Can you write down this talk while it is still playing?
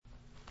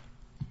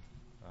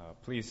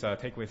Please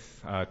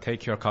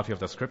take your copy of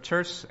the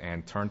scriptures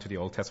and turn to the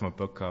Old Testament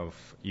book of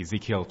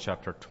Ezekiel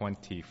chapter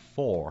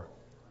 24.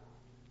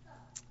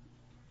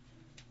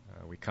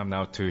 We come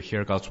now to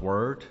hear God's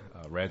word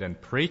read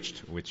and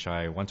preached, which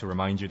I want to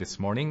remind you this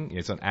morning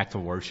is an act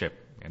of worship,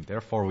 and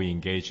therefore we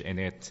engage in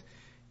it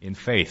in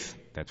faith,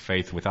 that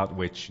faith without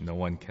which no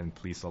one can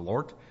please the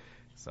Lord.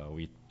 So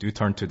we do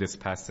turn to this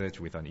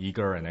passage with an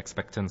eager and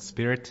expectant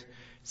spirit,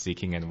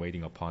 seeking and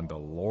waiting upon the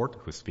Lord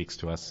who speaks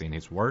to us in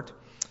His word.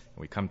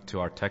 We come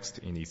to our text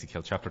in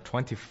Ezekiel chapter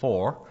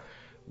 24,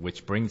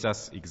 which brings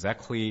us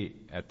exactly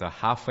at the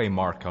halfway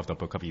mark of the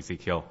book of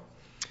Ezekiel.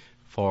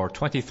 For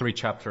 23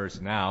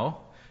 chapters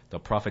now, the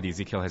prophet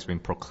Ezekiel has been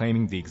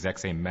proclaiming the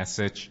exact same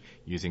message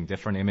using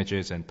different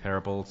images and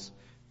parables,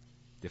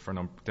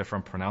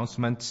 different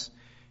pronouncements.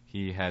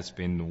 He has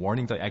been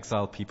warning the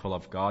exiled people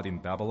of God in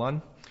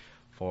Babylon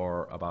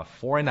for about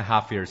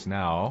 4.5 years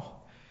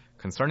now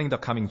concerning the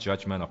coming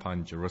judgment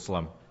upon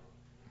Jerusalem.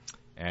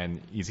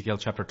 And Ezekiel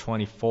chapter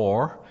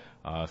 24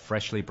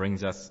 freshly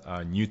brings us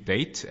a new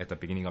date at the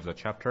beginning of the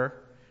chapter.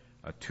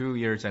 2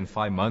 years and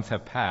 5 months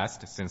have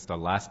passed since the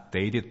last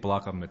dated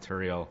block of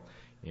material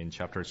in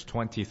chapters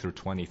 20 through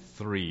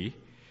 23.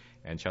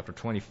 And chapter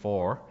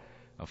 24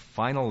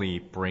 finally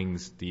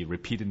brings the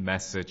repeated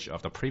message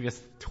of the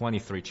previous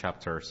 23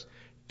 chapters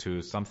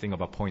to something of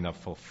a point of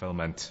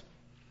fulfillment.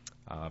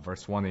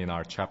 Verse 1 in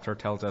our chapter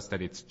tells us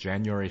that it's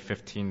January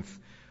 15th,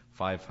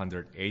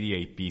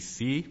 588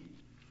 BC.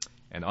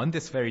 And on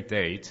this very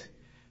date,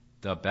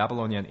 the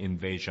Babylonian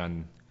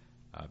invasion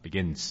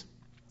begins.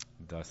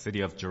 The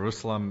city of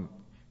Jerusalem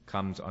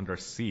comes under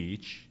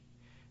siege,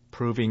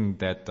 proving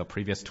that the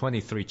previous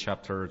 23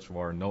 chapters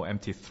were no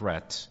empty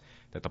threat,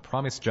 that the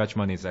promised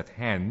judgment is at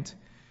hand,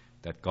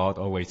 that God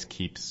always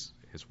keeps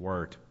His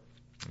word.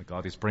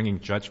 God is bringing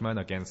judgment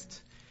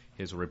against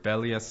His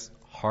rebellious,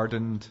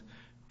 hardened,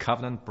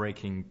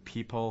 covenant-breaking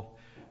people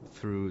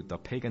through the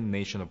pagan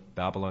nation of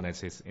Babylon as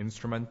His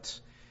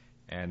instrument.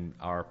 And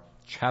our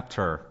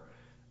chapter,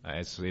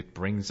 as it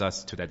brings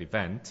us to that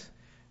event,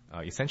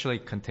 essentially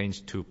contains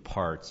two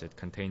parts. It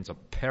contains a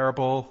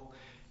parable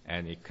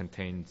and it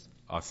contains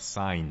a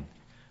sign.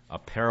 A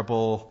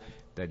parable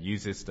that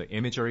uses the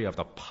imagery of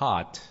the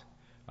pot,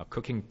 a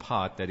cooking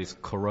pot that is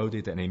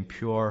corroded and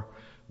impure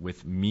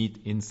with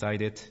meat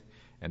inside it,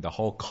 and the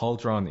whole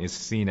cauldron is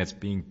seen as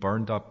being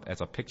burned up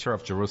as a picture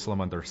of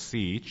Jerusalem under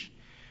siege,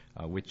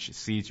 which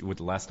siege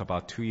would last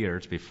about 2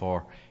 years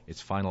before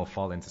its final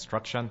fall and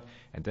destruction.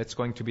 And that's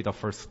going to be the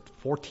first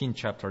 14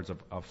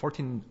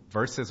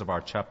 verses of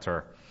our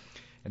chapter.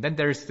 And then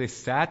there's this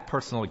sad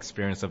personal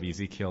experience of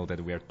Ezekiel that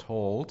we are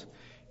told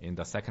in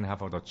the second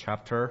half of the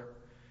chapter.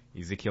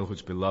 Ezekiel,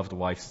 whose beloved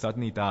wife,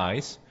 suddenly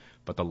dies,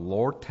 but the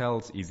Lord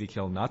tells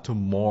Ezekiel not to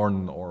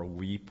mourn or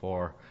weep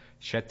or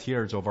shed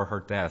tears over her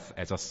death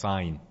as a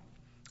sign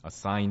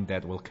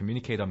that will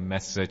communicate a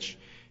message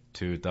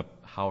to the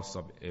house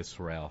of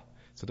Israel.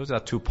 So those are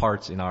two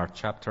parts in our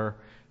chapter,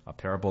 a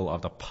parable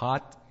of the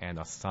pot and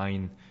a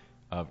sign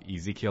of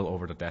Ezekiel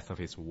over the death of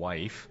his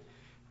wife.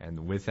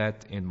 And with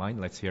that in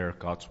mind, let's hear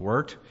God's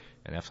word.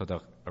 And after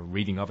the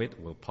reading of it,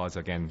 we'll pause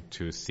again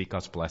to seek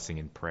God's blessing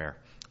in prayer.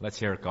 Let's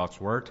hear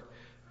God's word,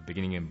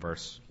 beginning in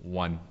verse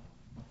 1.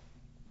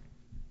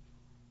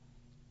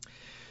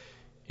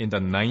 In the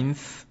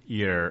 9th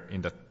year,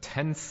 in the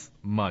 10th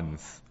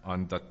month,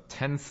 on the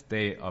 10th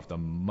day of the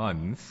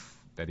month,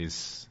 that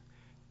is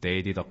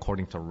dated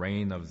according to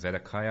reign of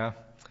Zedekiah,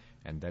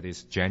 and that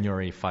is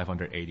January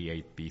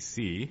 588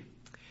 BC,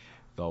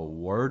 the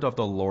word of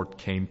the Lord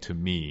came to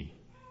me.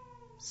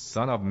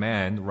 Son of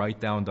man,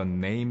 write down the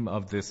name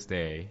of this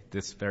day,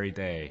 this very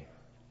day.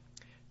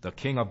 The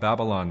king of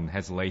Babylon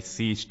has laid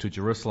siege to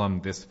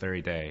Jerusalem this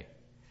very day.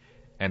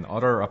 And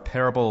utter a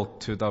parable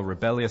to the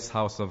rebellious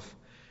house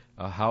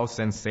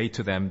and say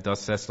to them, thus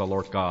says the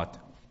Lord God,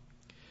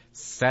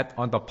 set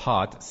on the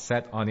pot,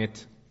 set on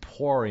it,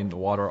 pour in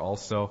water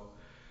also.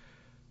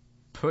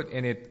 Put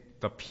in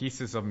it the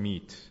pieces of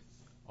meat,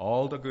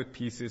 all the good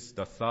pieces,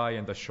 the thigh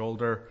and the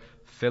shoulder,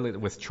 fill it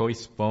with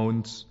choice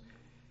bones.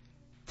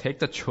 Take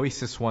the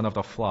choicest one of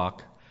the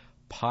flock,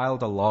 pile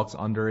the logs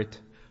under it,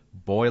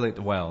 boil it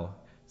well,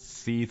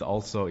 seethe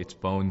also its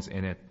bones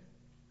in it.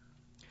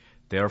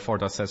 Therefore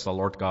thus says the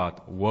Lord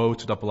God, woe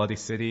to the bloody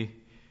city,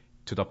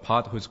 to the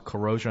pot whose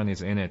corrosion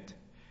is in it,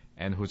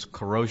 and whose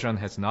corrosion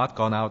has not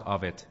gone out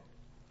of it.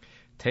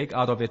 Take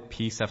out of it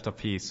piece after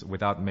piece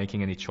without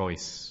making any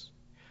choice.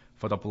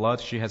 For the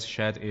blood she has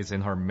shed is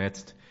in her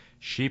midst.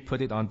 She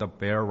put it on the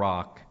bare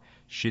rock.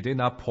 She did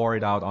not pour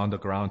it out on the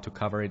ground to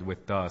cover it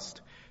with dust.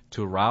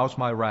 To rouse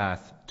my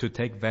wrath, to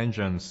take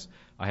vengeance,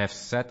 I have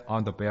set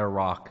on the bare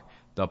rock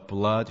the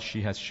blood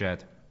she has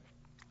shed,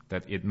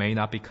 that it may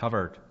not be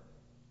covered.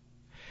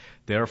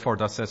 Therefore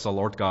thus says the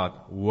Lord God,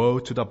 woe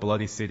to the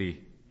bloody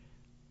city.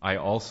 I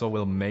also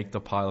will make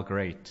the pile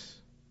great.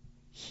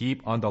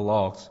 Heap on the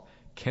logs,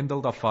 kindle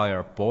the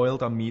fire, boil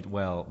the meat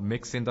well,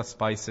 mix in the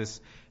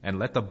spices, and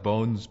let the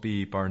bones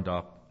be burned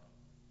up.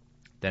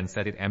 Then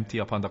set it empty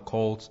upon the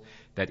coals,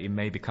 that it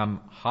may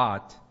become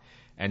hot,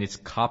 and its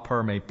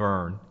copper may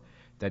burn.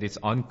 that its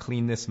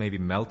uncleanness may be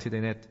melted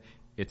in it,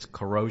 its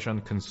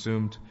corrosion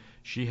consumed.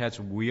 She has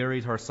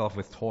wearied herself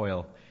with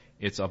toil.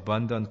 Its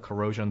abundant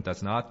corrosion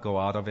does not go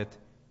out of it.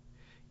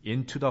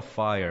 Into the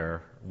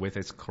fire with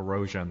its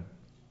corrosion.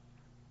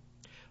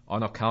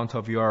 On account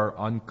of your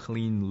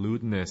unclean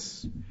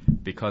lewdness,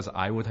 because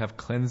I would have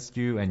cleansed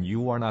you, and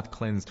you are not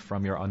cleansed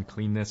from your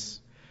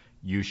uncleanness,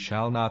 you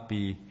shall not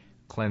be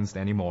cleansed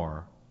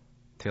anymore,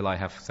 till I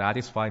have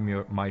satisfied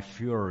my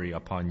fury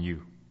upon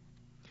you.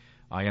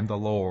 I am the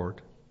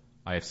Lord.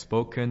 I have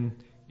spoken,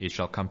 it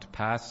shall come to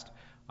pass.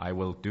 I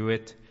will do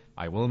it.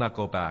 I will not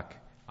go back.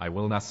 I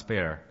will not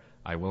spare.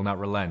 I will not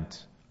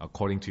relent.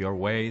 According to your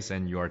ways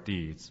and your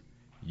deeds,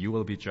 you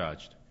will be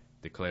judged,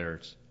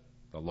 declares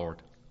the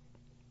Lord.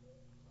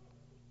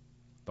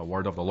 The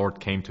word of the Lord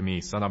came to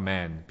me, Son of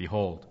man,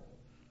 behold,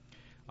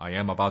 I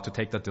am about to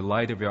take the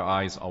delight of your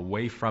eyes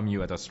away from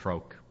you at a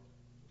stroke.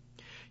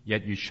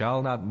 Yet you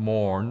shall not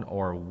mourn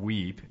or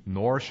weep,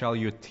 nor shall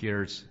your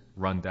tears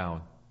run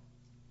down.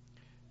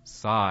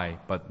 Sigh,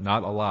 but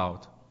not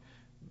aloud.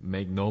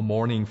 Make no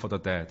mourning for the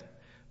dead.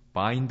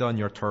 Bind on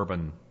your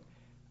turban.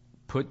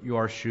 Put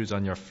your shoes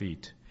on your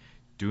feet.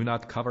 Do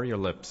not cover your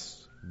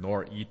lips,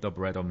 nor eat the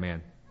bread of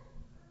man.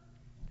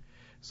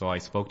 So I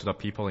spoke to the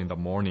people in the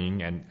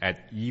morning, and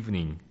at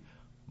evening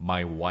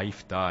my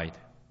wife died.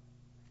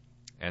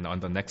 And on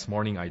the next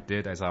morning I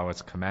did as I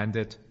was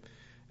commanded.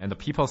 And the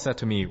people said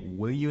to me,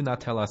 will you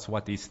not tell us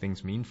what these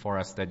things mean for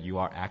us, that you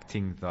are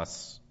acting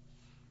thus?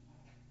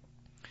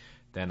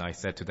 Then I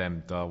said to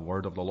them, the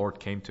word of the Lord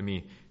came to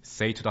me,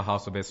 say to the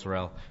house of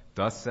Israel,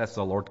 thus says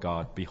the Lord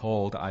God,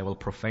 behold, I will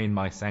profane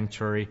my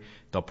sanctuary,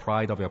 the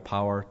pride of your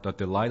power, the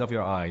delight of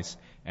your eyes,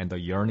 and the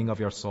yearning of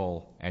your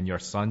soul, and your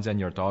sons and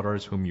your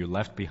daughters whom you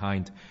left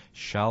behind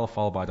shall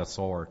fall by the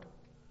sword.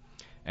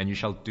 And you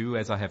shall do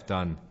as I have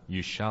done.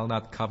 You shall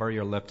not cover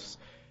your lips,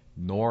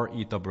 nor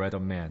eat the bread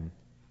of man.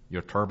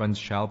 Your turbans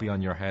shall be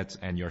on your heads,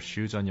 and your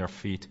shoes on your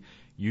feet.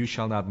 You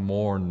shall not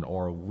mourn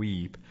or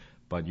weep,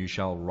 but you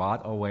shall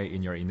rot away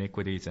in your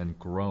iniquities and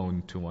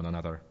groan to one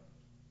another.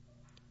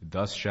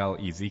 Thus shall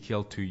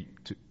Ezekiel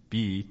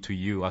be to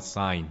you a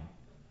sign.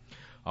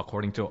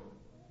 According to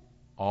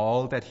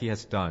all that he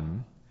has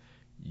done,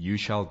 you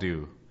shall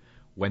do.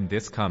 When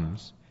this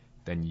comes,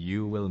 then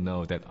you will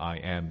know that I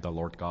am the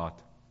Lord God.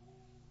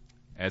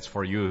 As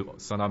for you,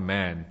 son of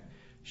man,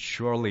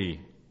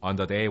 surely on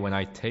the day when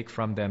I take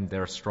from them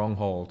their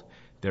stronghold,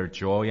 their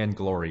joy and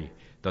glory,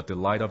 the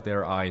delight of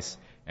their eyes,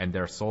 and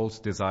their soul's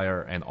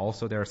desire, and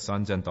also their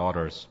sons and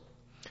daughters,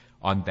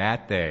 on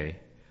that day,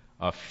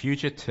 a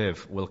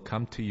fugitive will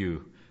come to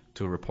you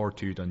to report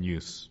to you the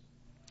news.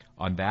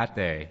 On that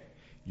day,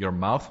 your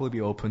mouth will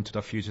be open to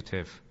the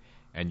fugitive,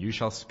 and you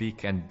shall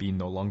speak and be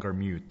no longer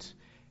mute.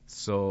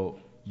 So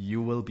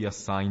you will be a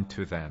sign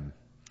to them,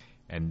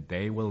 and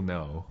they will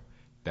know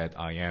that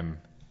I am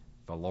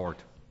the Lord.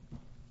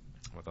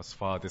 Well, thus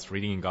far, this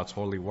reading in God's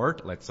holy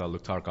word, let's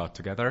look to our God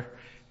together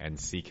and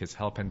seek his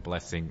help and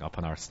blessing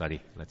upon our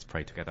study. Let's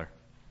pray together.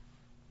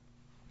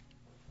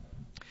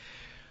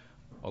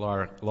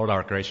 Lord,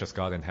 our gracious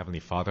God and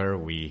Heavenly Father,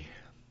 we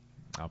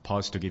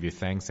pause to give you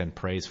thanks and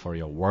praise for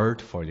your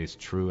word, for it is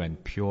true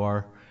and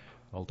pure.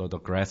 Although the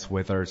grass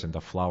withers and the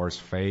flowers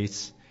fade,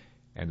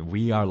 and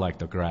we are like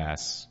the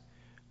grass,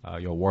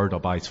 your word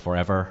abides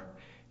forever.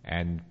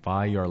 And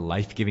by your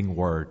life-giving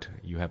word,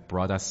 you have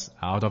brought us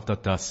out of the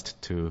dust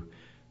to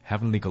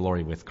heavenly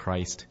glory with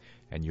Christ,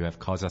 and you have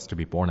caused us to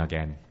be born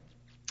again.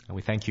 And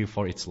we thank you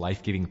for its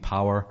life-giving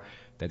power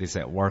that is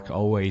at work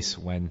always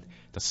when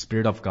the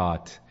Spirit of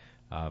God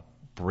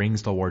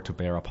brings the word to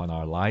bear upon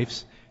our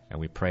lives. And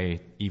we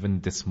pray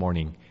even this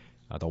morning,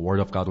 the word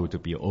of God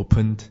would be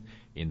opened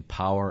in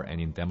power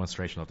and in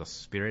demonstration of the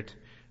Spirit.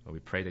 We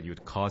pray that you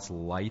would cause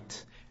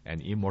light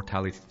and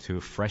immortality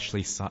to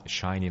freshly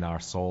shine in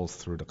our souls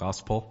through the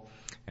gospel,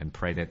 and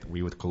pray that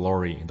we would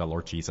glory in the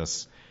Lord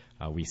Jesus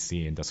we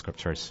see in the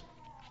scriptures.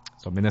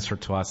 So minister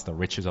to us the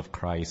riches of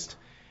Christ,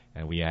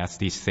 and we ask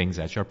these things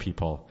as your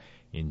people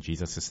in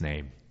Jesus'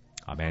 name.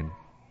 Amen.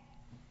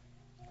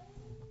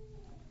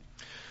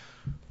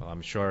 Well,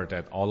 I'm sure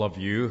that all of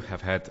you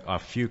have had a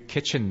few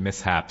kitchen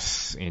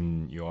mishaps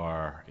in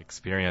your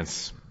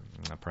experience.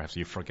 Perhaps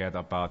you forget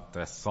about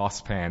the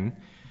saucepan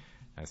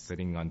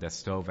sitting on the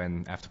stove,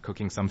 and after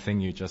cooking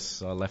something, you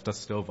just left the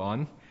stove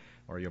on,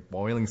 or you're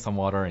boiling some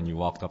water and you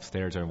walked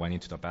upstairs or went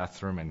into the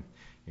bathroom and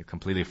you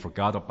completely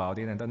forgot about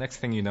it. And the next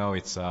thing you know,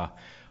 it's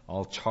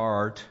all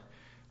charred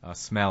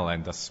smell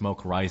and the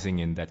smoke rising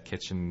in that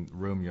kitchen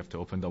room. You have to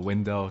open the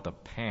window. The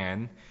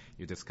pan,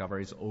 you discover,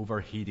 is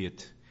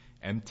overheated,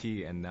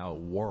 empty, and now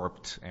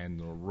warped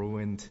and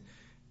ruined.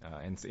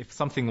 And if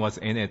something was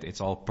in it,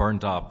 it's all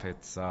burned up.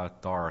 It's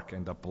dark,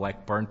 and the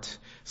black burnt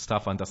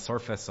stuff on the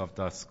surface of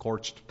the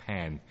scorched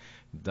pan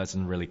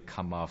doesn't really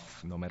come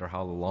off, no matter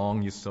how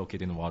long you soak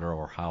it in water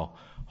or how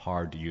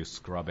hard you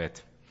scrub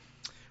it.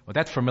 Well,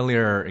 that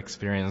familiar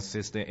experience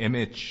is the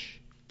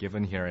image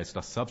given here as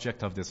the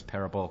subject of this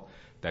parable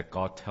that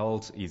God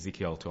tells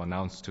Ezekiel to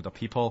announce to the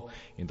people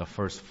in the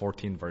first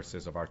 14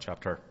 verses of our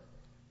chapter.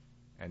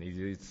 And it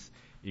is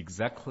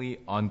exactly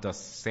on the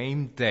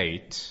same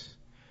date.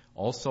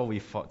 Also,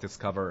 we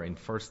discover in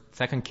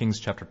 2 Kings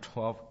chapter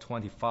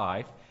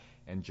 12:25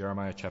 and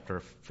Jeremiah chapter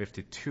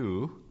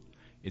 52.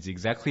 It's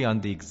exactly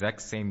on the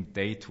exact same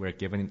date we're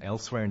given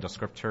elsewhere in the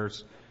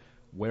scriptures,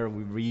 where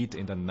we read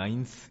in the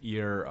 9th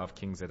year of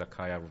King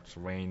Zedekiah's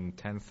reign,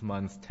 10th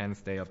month,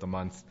 10th day of the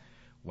month,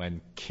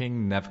 when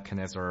King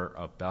Nebuchadnezzar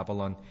of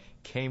Babylon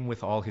came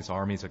with all his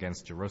armies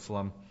against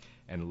Jerusalem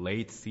and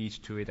laid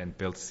siege to it and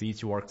built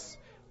siege works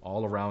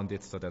all around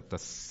it, so that the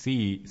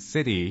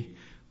city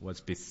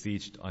was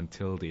besieged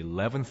until the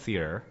 11th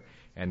year.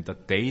 And the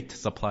date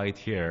supplied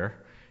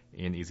here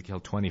in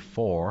Ezekiel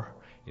 24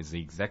 is the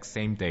exact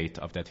same date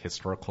of that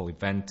historical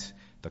event,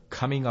 the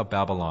coming of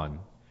Babylon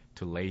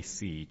to lay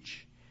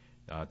siege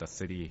the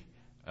city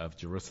of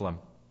Jerusalem.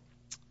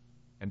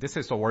 And this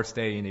is the worst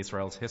day in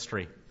Israel's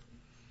history.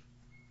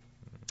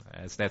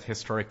 As that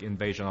historic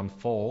invasion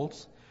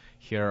unfolds,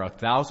 here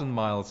 1,000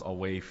 miles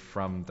away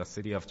from the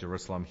city of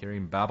Jerusalem, here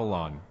in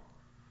Babylon,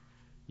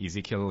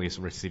 Ezekiel is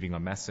receiving a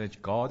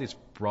message. God is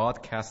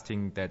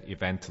broadcasting that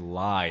event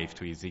live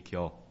to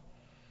Ezekiel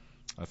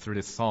through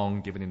this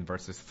song given in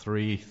verses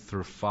 3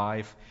 through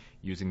 5,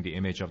 using the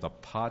image of the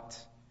pot.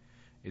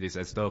 It is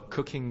as though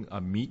cooking a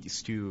meat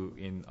stew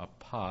in a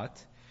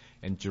pot,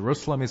 and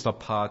Jerusalem is the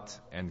pot,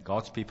 and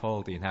God's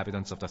people, the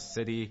inhabitants of the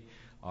city,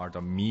 are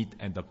the meat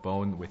and the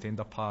bone within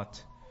the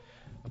pot.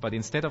 But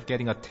instead of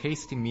getting a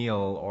tasty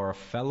meal or a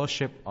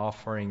fellowship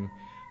offering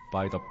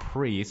by the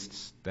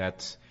priests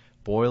that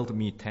boiled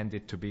meat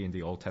tended to be in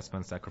the Old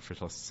Testament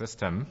sacrificial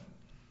system,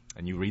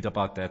 and you read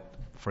about that,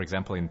 for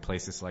example, in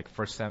places like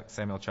 1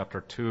 Samuel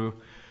chapter 2,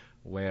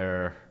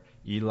 where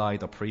Eli,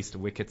 the priest,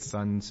 wicked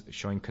sons,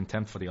 showing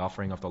contempt for the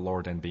offering of the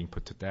Lord and being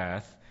put to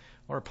death,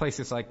 or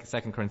places like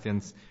 2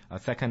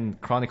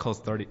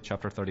 Chronicles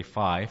chapter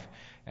 35,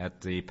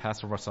 at the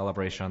Passover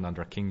celebration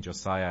under King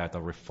Josiah,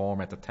 the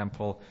reform at the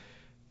temple,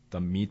 the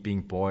meat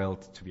being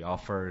boiled to be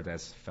offered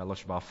as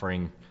fellowship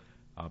offering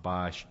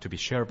to be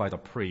shared by the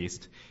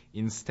priest.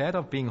 Instead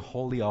of being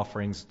holy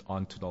offerings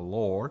unto the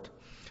Lord,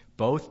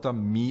 both the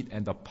meat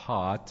and the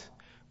pot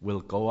will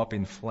go up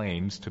in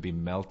flames to be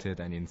melted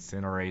and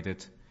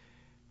incinerated.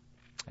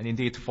 And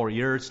indeed, for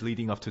years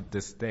leading up to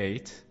this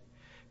date,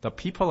 the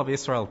people of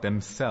Israel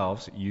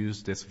themselves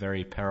used this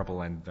very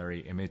parable and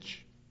very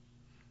image.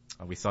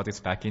 We saw this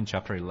back in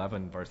chapter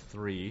 11, verse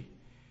 3,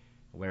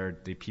 where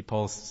the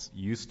people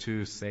used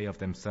to say of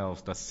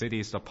themselves, the city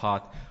is the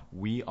pot,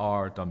 we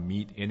are the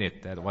meat in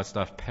it. That was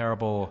the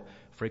parable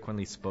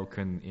frequently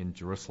spoken in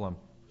Jerusalem.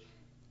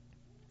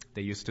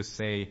 They used to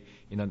say,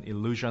 in an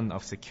illusion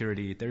of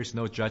security, there is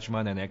no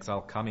judgment and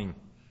exile coming.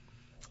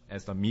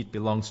 As the meat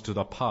belongs to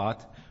the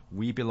pot,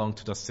 we belong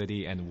to the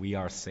city and we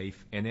are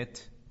safe in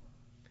it.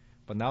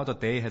 But now the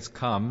day has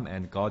come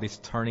and God is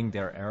turning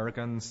their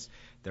arrogance,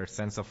 their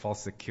sense of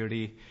false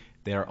security,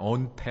 their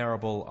own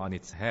parable on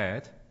its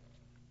head.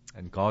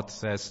 And God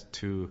says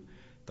to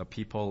the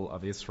people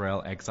of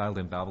Israel exiled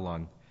in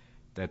Babylon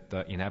that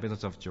the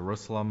inhabitants of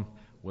Jerusalem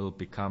will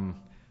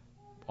become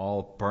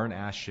all burnt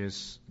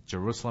ashes.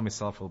 Jerusalem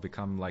itself will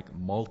become like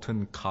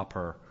molten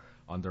copper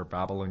under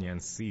Babylonian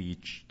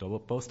siege.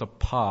 Both the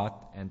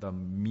pot and the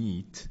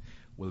meat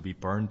will be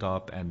burned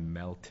up and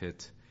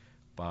melted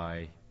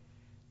by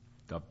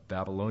the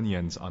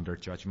Babylonians under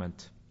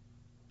judgment.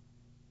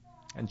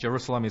 And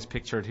Jerusalem is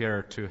pictured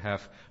here to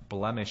have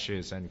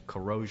blemishes and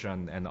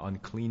corrosion and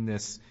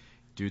uncleanness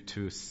due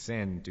to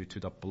sin, due to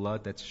the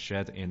blood that's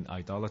shed in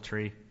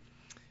idolatry.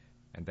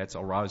 And that's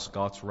aroused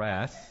God's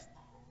wrath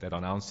that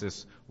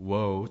announces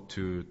woe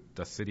to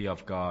the city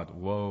of God,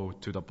 woe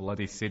to the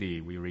bloody city,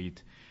 we read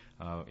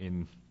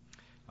in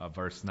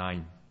verse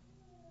 9.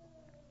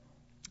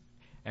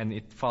 And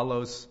it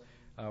follows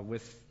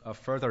with a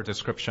further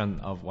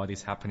description of what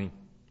is happening.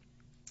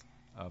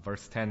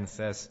 Verse 10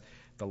 says,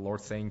 the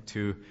Lord saying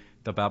to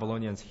the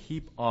Babylonians,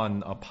 heap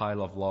on a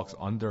pile of logs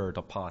under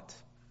the pot.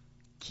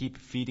 Keep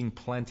feeding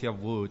plenty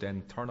of wood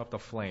and turn up the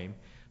flame.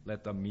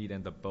 Let the meat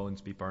and the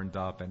bones be burned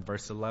up. And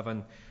verse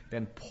 11,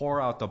 then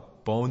pour out the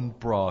bone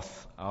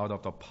broth out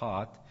of the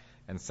pot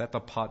and set the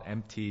pot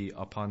empty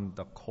upon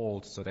the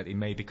coals so that it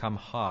may become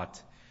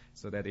hot,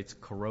 so that its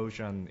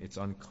corrosion, its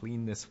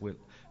uncleanness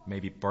may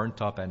be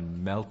burnt up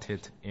and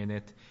melted in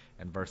it.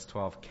 And verse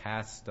 12,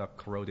 cast the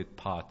corroded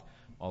pot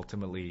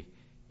ultimately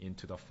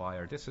into the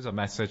fire. This is a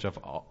message of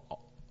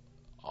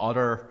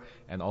utter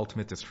and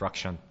ultimate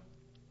destruction.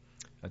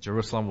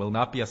 Jerusalem will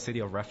not be a city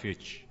of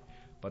refuge,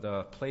 but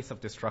a place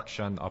of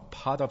destruction, a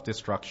pot of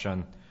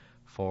destruction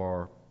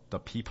for the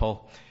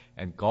people.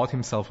 And God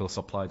himself will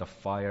supply the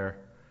fire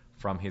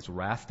from his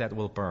wrath that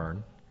will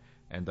burn,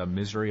 and the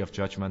misery of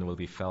judgment will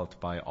be felt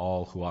by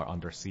all who are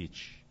under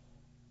siege.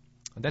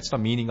 And that's the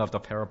meaning of the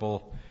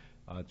parable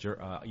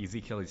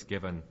Ezekiel is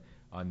given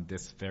on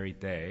this very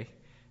day.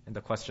 And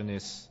the question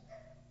is,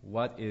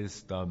 what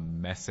is the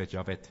message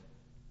of it?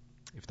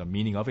 If the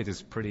meaning of it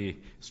is pretty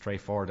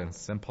straightforward and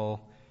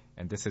simple,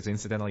 and this is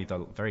incidentally the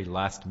very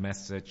last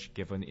message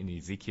given in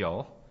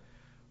Ezekiel,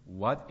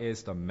 what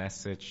is the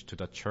message to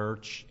the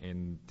church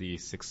in the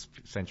 6th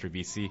century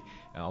BC,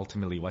 and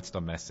ultimately what's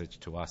the message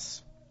to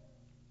us?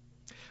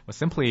 Well,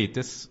 simply,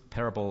 this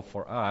parable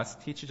for us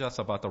teaches us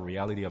about the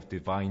reality of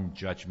divine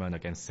judgment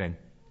against sin.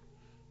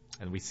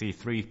 And we see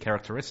three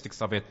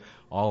characteristics of it,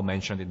 all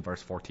mentioned in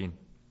verse 14.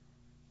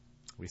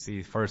 We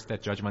see first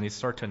that judgment is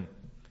certain.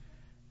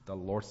 The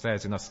Lord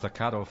says in a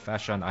staccato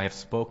fashion, I have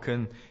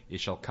spoken,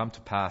 it shall come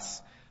to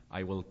pass,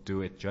 I will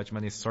do it.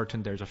 Judgment is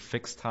certain, there's a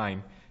fixed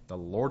time. The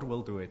Lord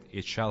will do it,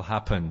 it shall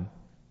happen.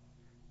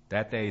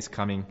 That day is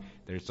coming,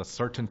 there's a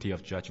certainty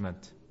of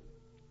judgment.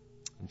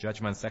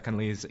 Judgment,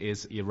 secondly,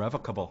 is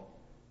irrevocable.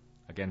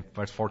 Again,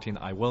 verse 14,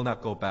 I will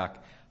not go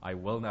back, I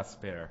will not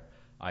spare,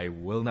 I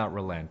will not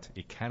relent.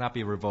 It cannot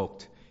be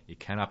revoked, it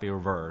cannot be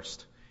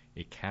reversed,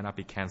 it cannot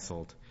be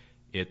canceled.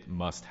 It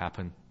must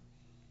happen.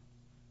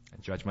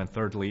 And judgment,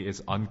 thirdly,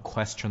 is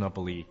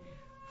unquestionably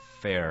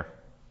fair.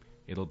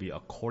 It'll be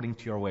according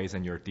to your ways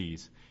and your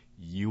deeds.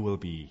 You will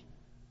be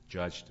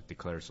judged,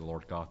 declares the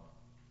Lord God.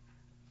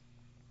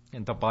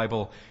 And the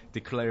Bible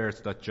declares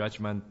the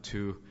judgment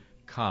to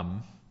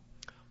come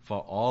for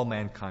all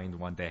mankind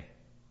one day.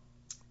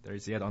 There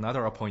is yet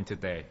another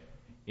appointed day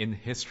in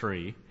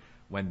history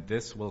when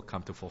this will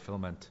come to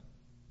fulfillment.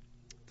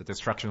 The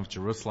destruction of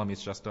Jerusalem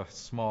is just a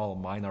small,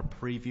 minor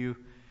preview,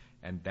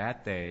 and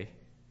that day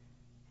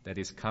that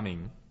is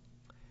coming,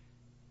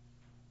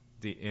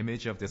 the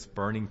image of this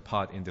burning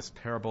pot in this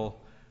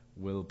parable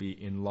will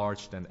be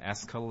enlarged and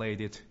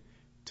escalated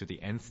to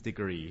the nth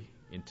degree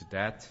into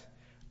that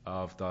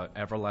of the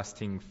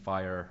everlasting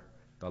fire,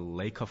 the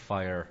lake of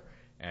fire,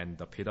 and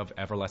the pit of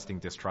everlasting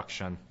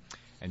destruction.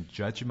 And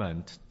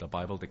judgment, the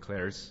Bible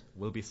declares,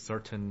 will be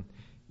certain,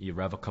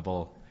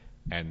 irrevocable,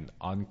 and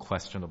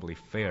unquestionably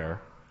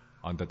fair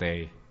on the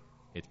day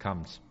it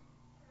comes.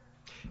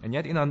 And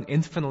yet in an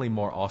infinitely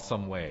more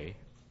awesome way,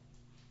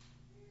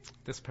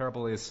 this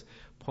parable is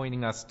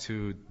pointing us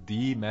to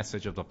the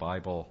message of the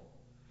Bible,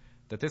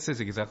 that this is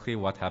exactly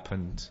what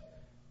happened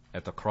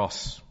at the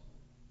cross.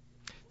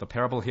 The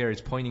parable here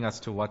is pointing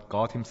us to what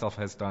God himself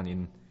has done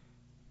in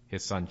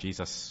his Son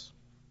Jesus,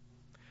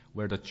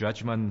 where the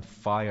judgment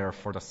fire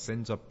for the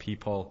sins of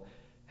people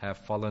have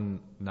fallen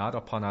not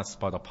upon us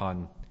but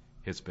upon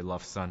his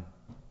beloved Son.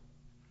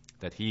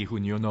 That he who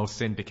knew no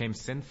sin became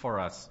sin for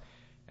us,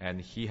 and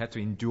he had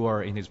to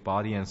endure in his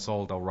body and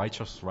soul the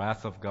righteous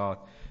wrath of God,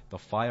 the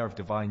fire of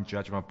divine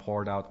judgment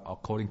poured out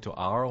according to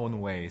our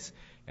own ways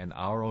and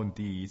our own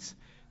deeds,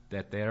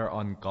 that there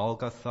on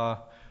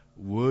Golgotha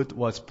wood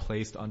was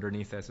placed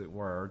underneath, as it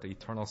were. The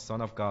eternal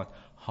Son of God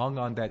hung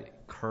on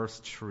that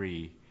cursed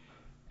tree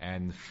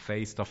and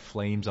faced the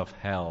flames of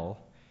hell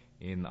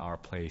in our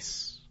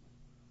place.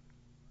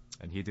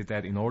 And he did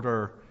that in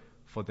order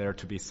for there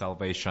to be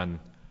salvation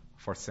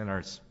for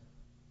sinners.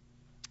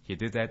 He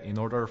did that in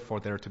order for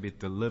there to be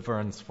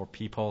deliverance for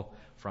people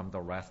from the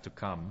wrath to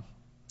come.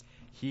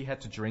 He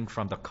had to drink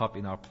from the cup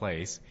in our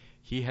place.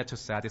 He had to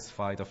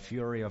satisfy the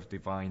fury of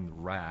divine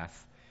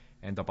wrath.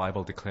 And the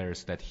Bible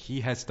declares that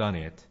he has done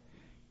it.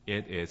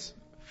 It is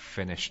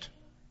finished.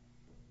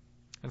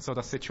 And so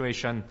the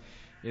situation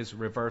is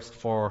reversed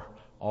for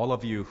all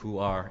of you who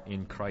are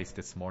in Christ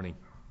this morning.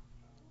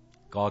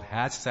 God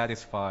has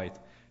satisfied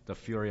the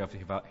fury of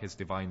his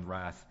divine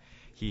wrath.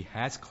 He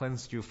has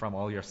cleansed you from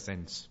all your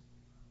sins.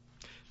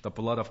 The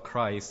blood of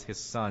Christ, his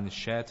Son,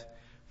 shed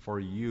for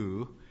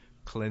you,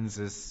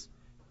 cleanses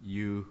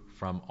you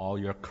from all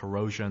your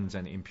corrosions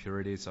and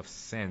impurities of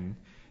sin.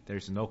 There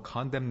is no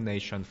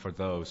condemnation for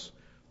those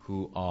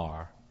who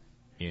are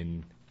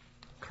in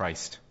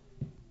Christ.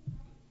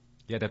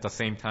 Yet at the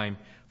same time,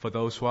 for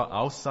those who are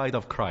outside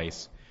of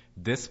Christ,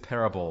 this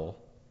parable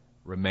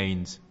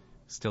remains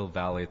still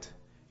valid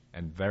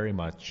and very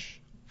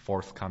much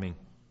forthcoming.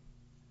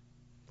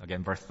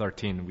 Again, verse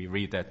 13, we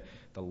read that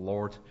the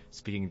Lord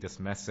speaking this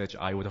message,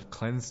 I would have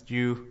cleansed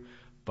you,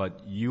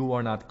 but you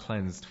are not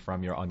cleansed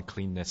from your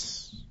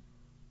uncleanness.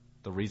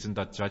 The reason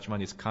that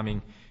judgment is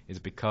coming is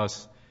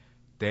because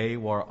they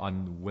were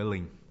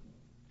unwilling.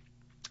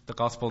 The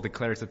gospel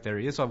declares that there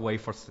is a way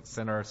for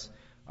sinners.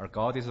 Our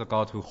God is a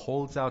God who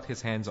holds out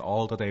his hands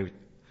all the day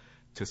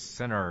to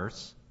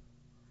sinners.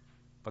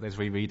 But as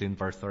we read in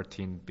verse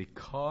 13,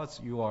 because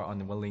you are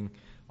unwilling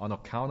on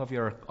account of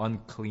your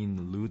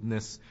unclean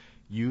lewdness,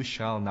 you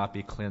shall not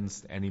be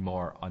cleansed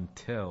anymore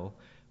until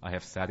I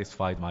have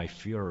satisfied my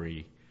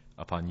fury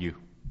upon you.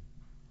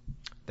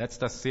 That's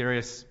the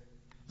serious,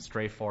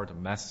 straightforward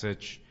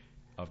message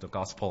of the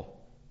gospel.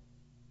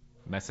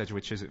 Message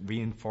which is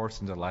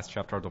reinforced in the last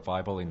chapter of the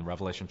Bible in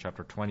Revelation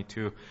chapter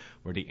 22,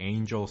 where the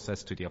angel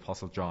says to the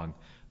Apostle John,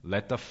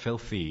 let the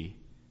filthy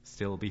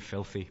still be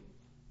filthy.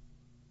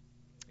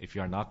 If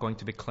you are not going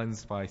to be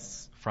cleansed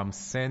from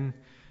sin,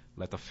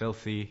 let the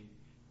filthy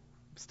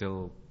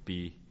still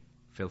be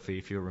filthy.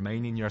 If you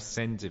remain in your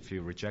sins, if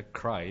you reject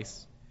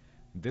Christ,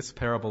 this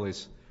parable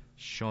is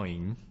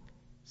showing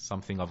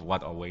something of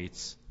what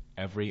awaits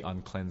every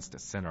uncleansed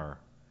sinner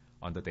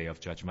on the day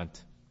of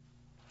judgment.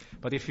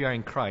 But if you are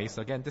in Christ,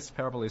 again, this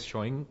parable is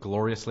showing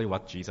gloriously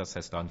what Jesus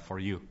has done for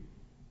you.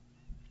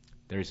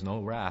 There is no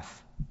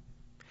wrath.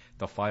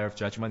 The fire of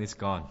judgment is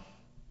gone.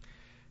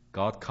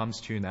 God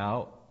comes to you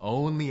now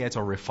only as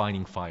a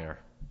refining fire,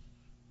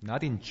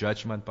 not in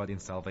judgment, but in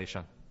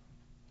salvation.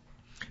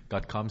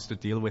 God comes to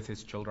deal with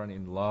his children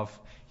in love.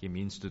 He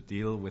means to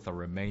deal with a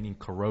remaining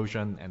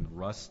corrosion and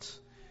rust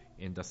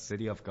in the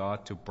city of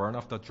God, to burn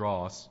off the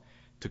dross,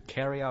 to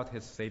carry out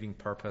his saving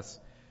purpose,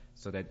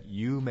 so that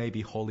you may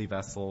be holy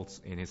vessels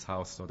in his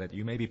house, so that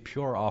you may be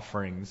pure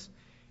offerings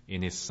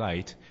in his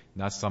sight,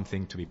 not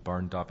something to be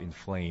burned up in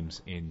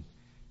flames in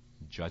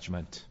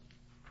judgment.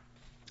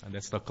 And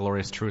that's the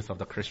glorious truth of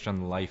the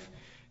Christian life,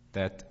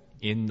 that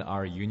in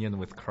our union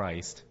with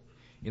Christ,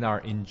 in our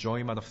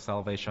enjoyment of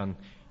salvation,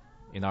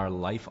 in our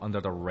life under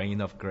the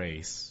reign of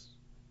grace,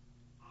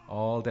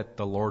 all that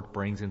the Lord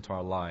brings into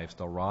our lives,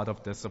 the rod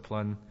of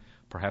discipline,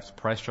 perhaps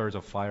pressures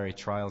of fiery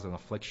trials and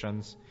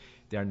afflictions,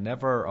 they are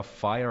never a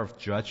fire of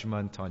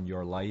judgment on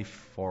your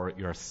life for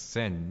your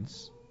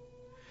sins.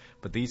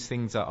 But these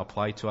things are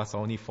applied to us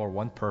only for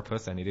one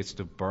purpose, and it is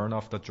to burn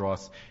off the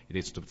dross. It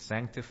is to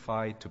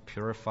sanctify, to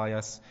purify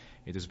us.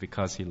 It is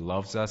because he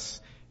loves us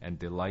and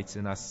delights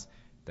in us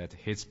that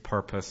his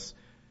purpose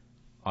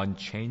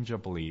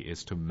unchangeably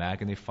is to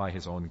magnify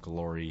his own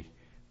glory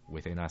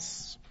within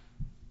us.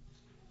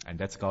 And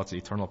that's God's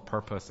eternal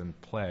purpose and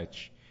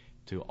pledge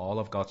to all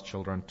of God's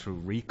children, to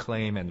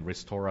reclaim and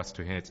restore us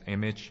to his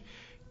image,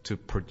 to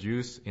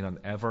produce in an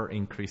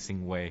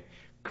ever-increasing way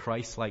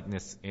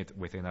Christ-likeness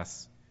within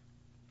us.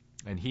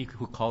 And he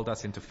who called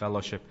us into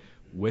fellowship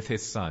with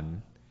his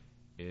Son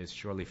is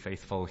surely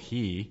faithful.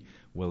 He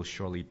will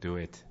surely do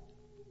it.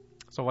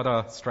 So what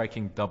a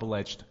striking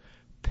double-edged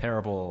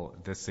parable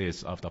this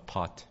is of the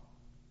pot.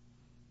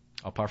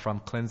 Apart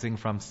from cleansing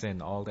from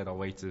sin, all that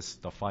awaits is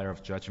the fire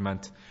of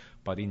judgment.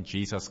 But in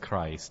Jesus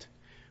Christ,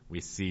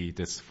 we see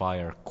this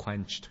fire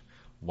quenched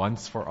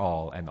once for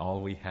all, and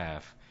all we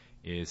have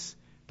is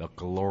the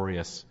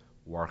glorious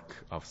work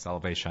of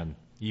salvation,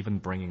 even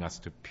bringing us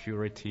to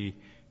purity,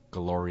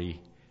 glory,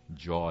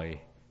 joy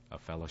of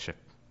fellowship.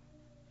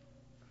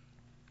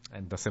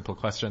 And the simple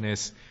question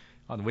is,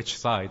 on which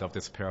side of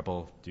this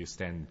parable do you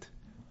stand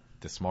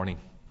this morning?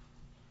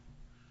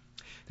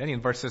 Then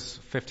in verses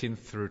 15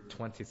 through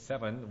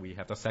 27, we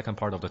have the second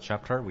part of the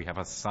chapter. We have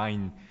a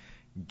sign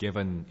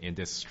given in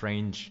this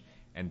strange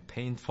and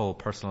painful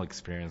personal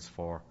experience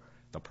for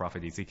the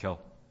prophet Ezekiel.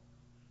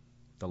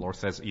 The Lord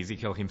says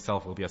Ezekiel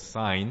himself will be a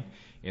sign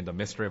in the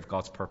mystery of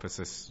God's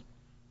purposes.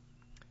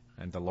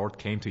 And the Lord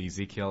came to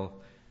Ezekiel,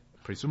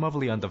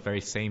 presumably on the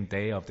very same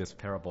day of this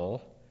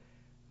parable.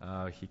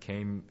 He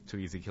came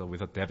to Ezekiel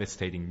with a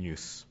devastating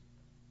news.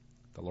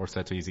 The Lord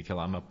said to Ezekiel,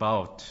 I'm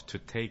about to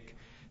take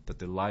the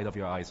delight of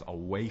your eyes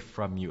away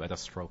from you at a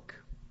stroke.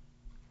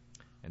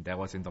 And that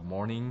was in the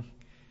morning,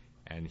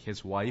 and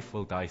his wife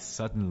will die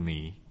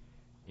suddenly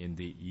in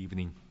the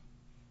evening.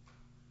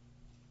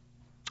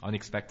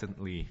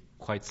 Unexpectedly,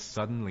 quite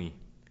suddenly,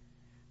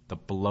 the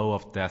blow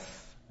of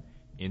death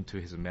into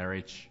his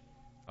marriage,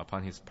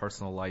 upon his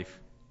personal life,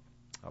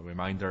 a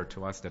reminder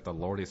to us that the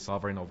Lord is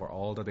sovereign over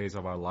all the days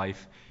of our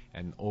life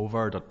and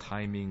over the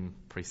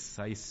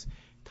precise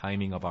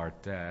timing of our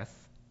death.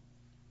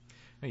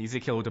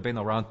 Ezekiel would have been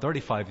around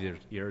 35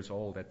 years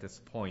old at this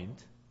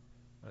point.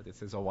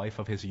 This is a wife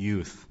of his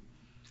youth,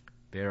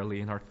 barely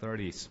in her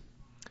 30s,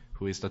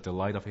 who is the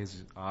delight of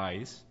his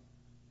eyes.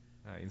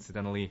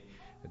 Incidentally,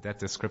 that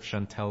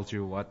description tells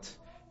you what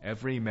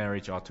every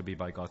marriage ought to be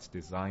by God's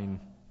design.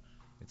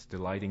 It's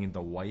delighting in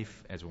the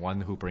wife as one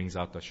who brings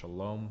out the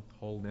shalom,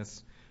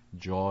 wholeness,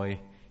 joy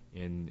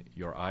in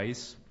your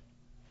eyes.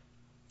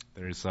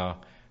 There's a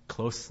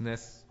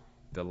closeness,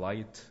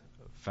 delight,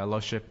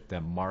 fellowship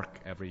that mark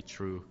every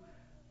true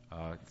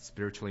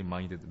spiritually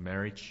minded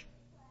marriage.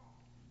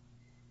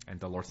 And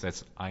the Lord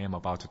says, I am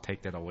about to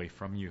take that away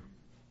from you.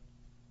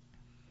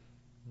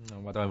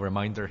 What a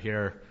reminder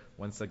here,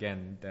 once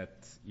again,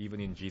 that even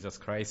in Jesus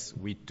Christ,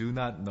 we do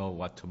not know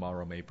what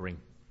tomorrow may bring.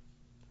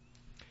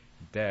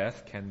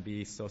 Death can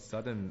be so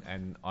sudden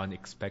and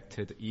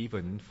unexpected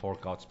even for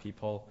God's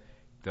people,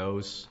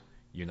 those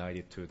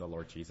united to the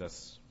Lord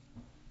Jesus.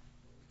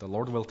 The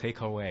Lord will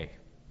take away.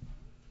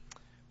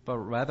 But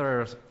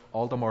rather,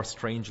 all the more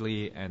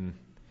strangely and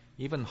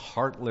even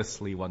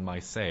heartlessly, one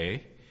might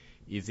say,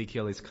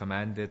 Ezekiel is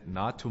commanded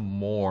not to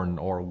mourn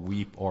or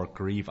weep or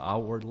grieve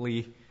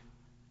outwardly.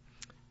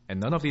 And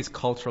none of these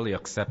culturally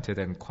accepted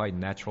and quite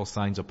natural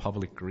signs of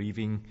public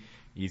grieving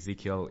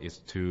Ezekiel is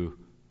to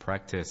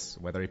practice,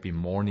 whether it be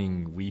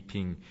mourning,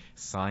 weeping,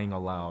 sighing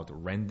aloud,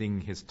 rending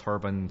his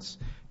turbans,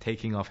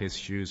 taking off his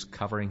shoes,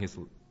 covering his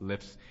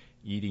lips,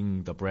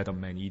 eating the bread of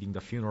men, eating the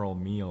funeral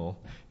meal.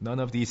 None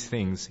of these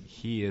things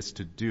he is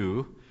to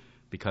do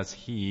because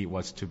he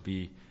was to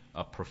be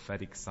a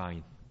prophetic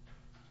sign.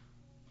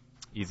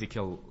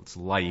 Ezekiel's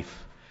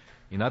life,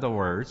 in other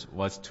words,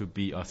 was to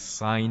be a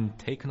sign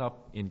taken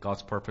up in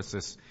God's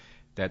purposes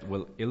that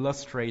will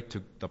illustrate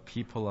to the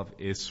people of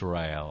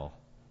Israel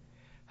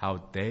how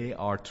they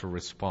are to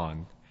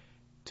respond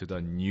to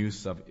the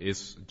news of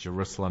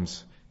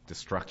Jerusalem's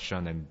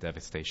destruction and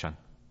devastation.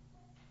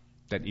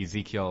 That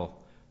Ezekiel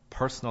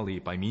personally,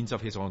 by means of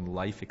his own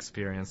life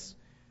experience,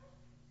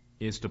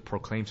 is to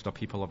proclaim to the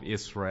people of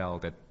Israel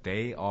that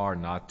they are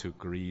not to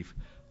grieve,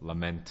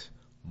 lament,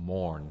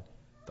 mourn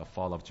the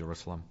fall of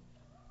Jerusalem.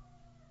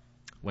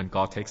 When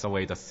God takes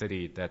away the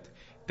city that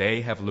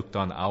they have looked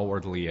on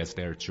outwardly as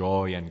their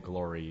joy and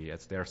glory,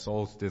 as their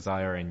soul's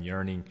desire and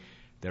yearning,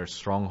 their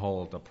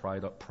stronghold, the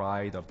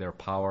pride of their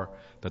power,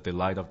 the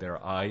delight of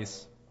their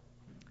eyes,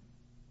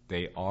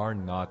 they are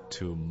not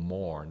to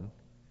mourn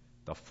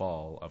the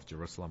fall of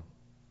Jerusalem.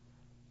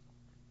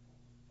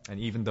 And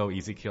even though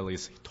Ezekiel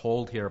is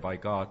told here by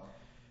God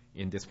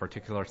in this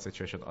particular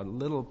situation a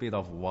little bit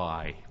of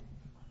why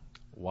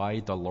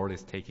the Lord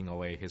is taking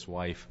away his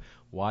wife,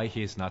 why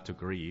he is not to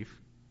grieve,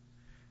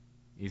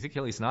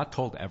 Ezekiel is not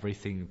told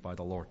everything by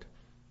the Lord.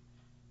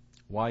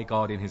 Why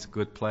God in his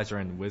good pleasure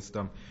and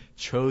wisdom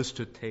chose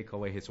to take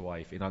away his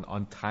wife in an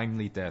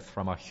untimely death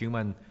from a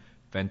human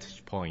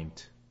vantage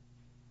point.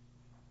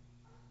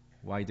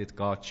 Why did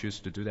God choose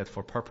to do that?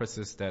 For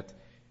purposes that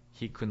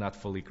he could not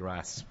fully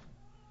grasp.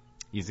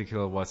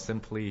 Ezekiel was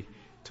simply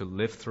to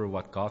live through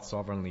what God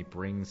sovereignly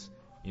brings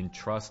in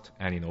trust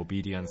and in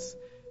obedience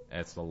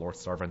as the Lord's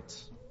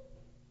servant.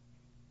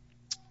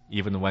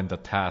 Even when the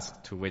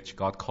task to which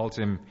God calls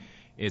him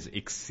is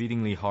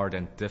exceedingly hard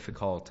and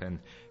difficult and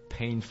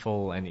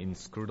painful and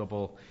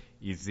inscrutable,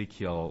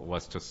 Ezekiel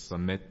was to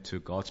submit to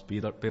God's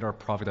bitter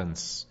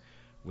providence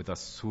with a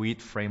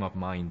sweet frame of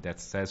mind that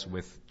says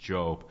with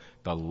Job,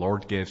 the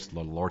Lord gives,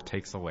 the Lord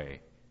takes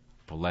away.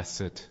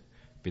 Blessed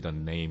be the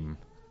name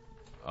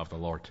of the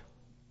Lord.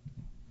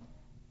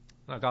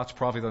 Now, God's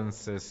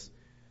providence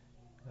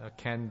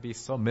can be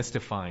so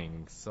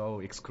mystifying, so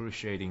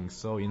excruciating,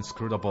 so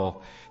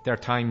inscrutable. There are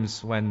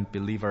times when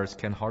believers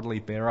can hardly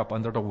bear up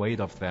under the weight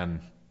of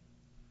them.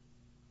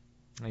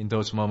 In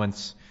those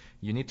moments,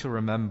 you need to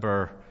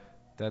remember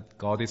that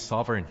God is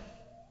sovereign.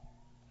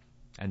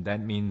 And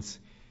that means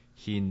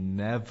he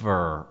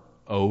never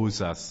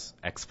owes us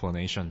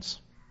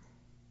explanations.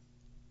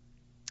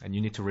 And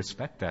you need to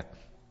respect that.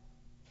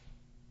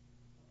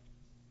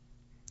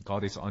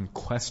 God is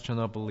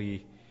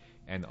unquestionably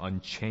and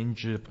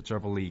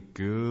unchangeably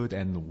good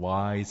and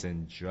wise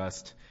and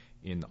just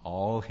in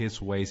all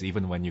his ways,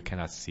 even when you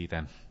cannot see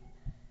them.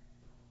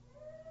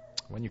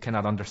 When you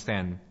cannot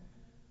understand,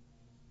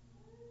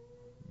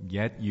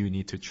 yet you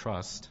need to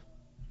trust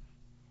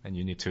and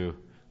you need to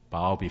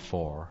bow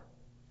before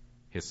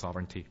his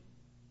sovereignty.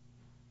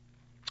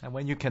 And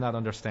when you cannot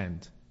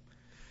understand,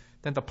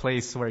 then the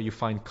place where you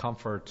find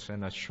comfort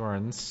and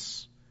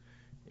assurance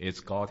is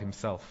God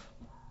himself.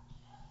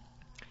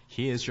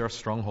 He is your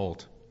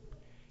stronghold.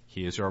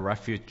 He is your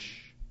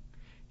refuge.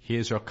 He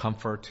is your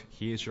comfort.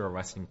 He is your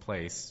resting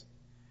place.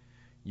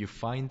 You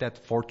find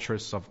that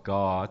fortress of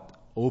God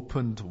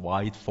opened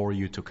wide for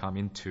you to come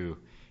into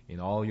in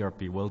all your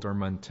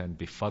bewilderment and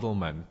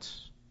befuddlement,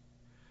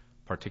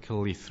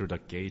 particularly through the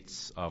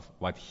gates of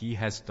what he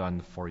has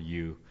done for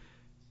you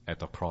at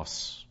the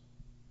cross.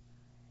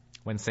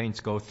 When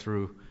saints go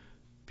through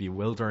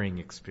bewildering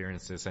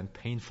experiences and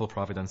painful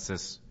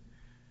providences,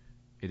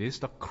 it is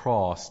the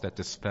cross that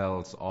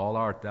dispels all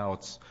our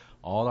doubts,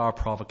 all our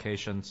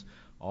provocations,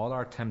 all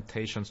our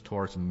temptations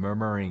towards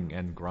murmuring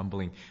and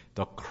grumbling.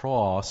 The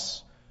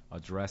cross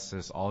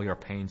addresses all your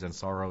pains and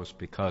sorrows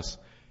because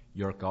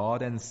your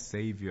God and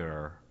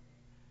Savior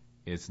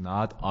is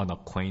not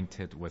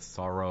unacquainted with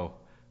sorrow,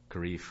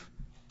 grief,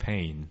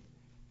 pain,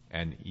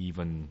 and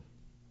even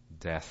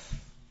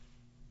death.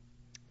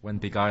 When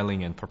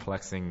beguiling and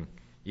perplexing,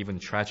 even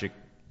tragic,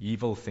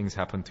 evil things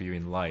happen to you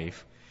in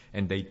life,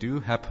 and they do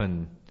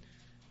happen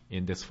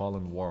in this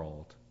fallen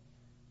world,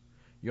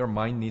 your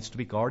mind needs to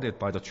be guarded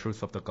by the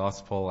truth of the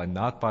gospel and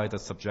not by the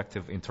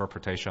subjective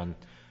interpretation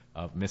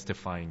of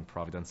mystifying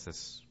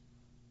providences.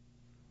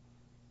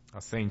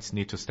 Our saints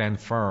need to stand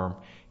firm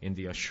in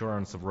the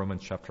assurance of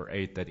Romans chapter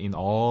 8 that in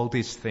all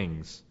these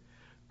things,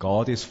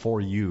 God is for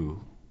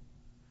you,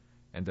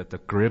 and that the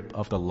grip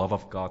of the love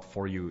of God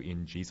for you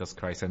in Jesus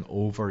Christ and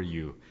over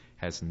you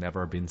has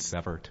never been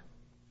severed.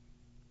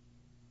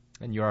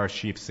 And you are a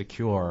sheep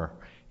secure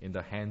in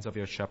the hands of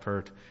your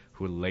shepherd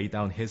who laid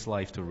down his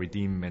life to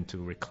redeem and to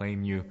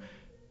reclaim you.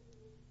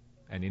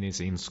 And in his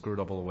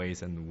inscrutable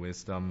ways and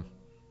wisdom,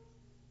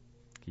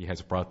 he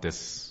has brought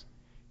this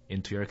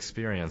into your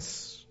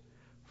experience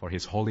for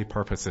his holy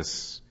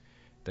purposes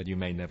that you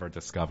may never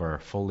discover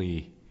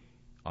fully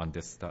on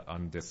this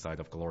side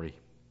of glory.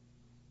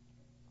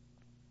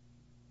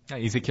 Now,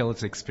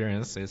 Ezekiel's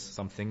experience is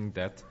something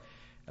that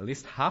at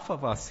least half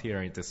of us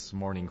here this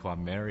morning who are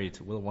married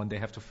will one day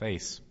have to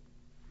face.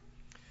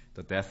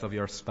 The death of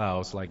your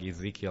spouse, like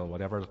Ezekiel,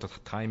 whatever the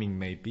timing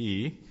may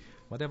be,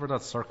 whatever the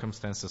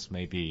circumstances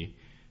may be,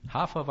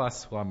 half of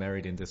us who are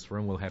married in this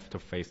room will have to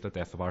face the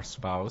death of our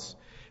spouse,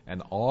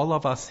 and all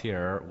of us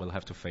here will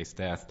have to face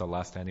death, the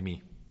last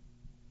enemy.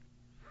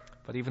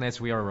 But even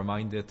as we are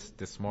reminded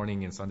this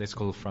morning in Sunday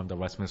school from the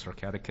Westminster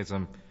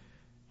Catechism,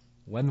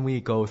 when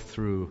we go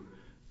through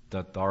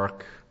the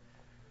dark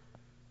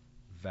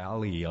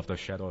valley of the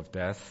shadow of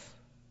death,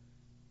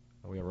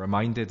 we are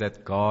reminded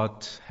that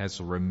God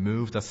has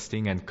removed the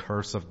sting and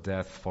curse of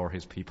death for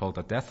his people,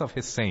 the death of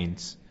his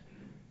saints,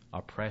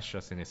 are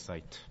precious in His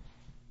sight.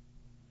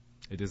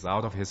 It is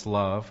out of His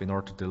love, in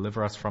order to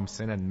deliver us from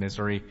sin and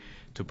misery,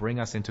 to bring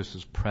us into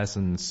His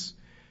presence,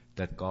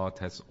 that God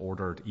has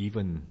ordered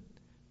even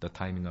the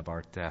timing of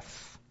our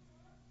death.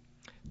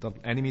 The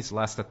enemy's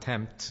last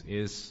attempt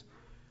is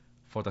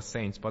for the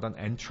saints, but an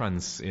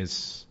entrance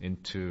is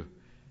into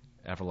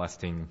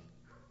everlasting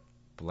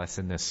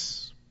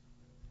blessedness.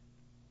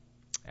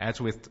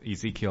 As with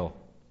Ezekiel,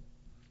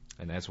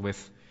 and as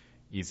with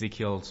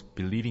Ezekiel's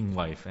believing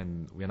wife,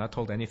 and we are not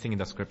told anything in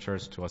the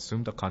scriptures to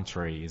assume the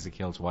contrary,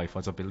 Ezekiel's wife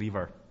was a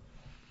believer.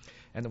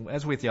 And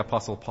as with the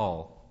Apostle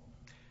Paul,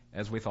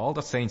 as with all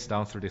the saints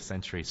down through the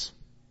centuries,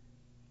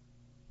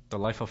 the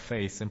life of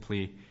faith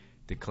simply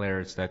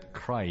declares that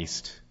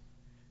Christ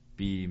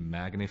be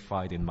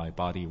magnified in my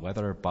body,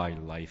 whether by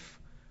life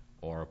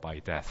or by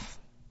death.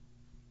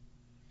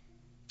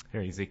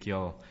 Here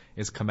Ezekiel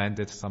is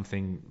commanded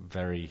something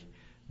very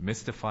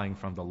mystifying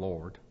from the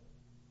Lord.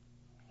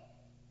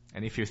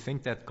 And if you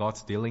think that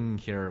God's dealing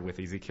here with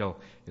Ezekiel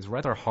is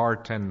rather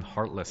hard and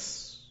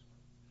heartless,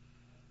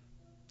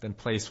 then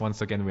place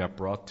once again we are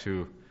brought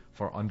to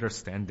for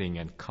understanding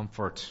and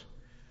comfort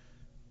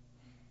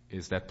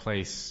is that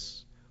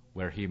place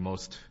where He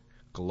most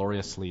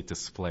gloriously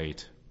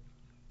displayed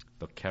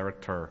the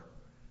character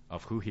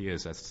of who He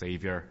is as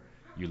Savior.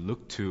 You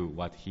look to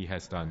what He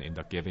has done in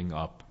the giving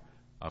up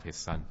of His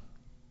Son.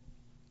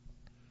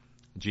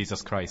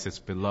 Jesus Christ, His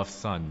beloved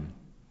Son,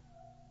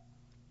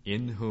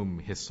 in whom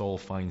His soul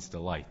finds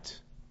delight.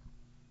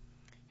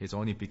 His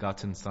only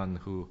begotten Son,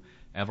 who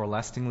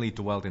everlastingly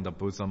dwelt in the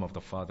bosom of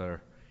the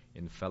Father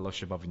in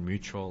fellowship of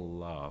mutual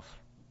love.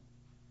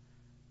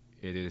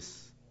 It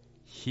is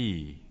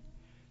He,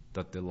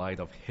 the delight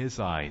of His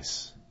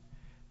eyes,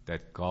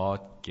 that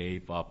God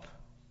gave up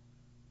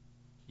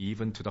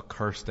even to the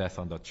cursed death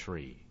on the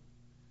tree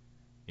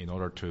in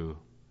order to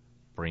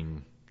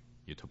bring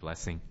you to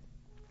blessing.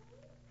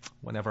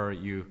 Whenever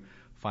you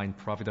find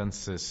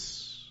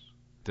providences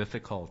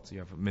difficult, you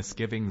have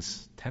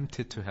misgivings,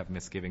 tempted to have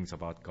misgivings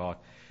about God,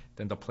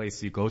 then the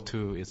place you go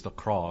to is the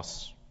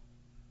cross,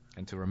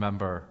 and to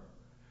remember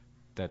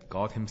that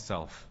God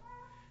Himself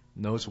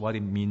knows what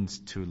it means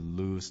to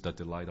lose the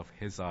delight of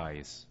His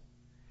eyes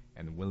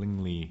and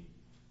willingly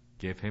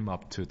give Him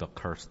up to the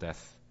cursed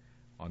death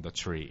on the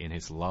tree in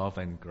His love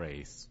and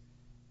grace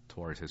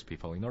towards His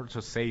people. In order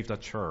to save the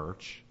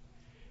church,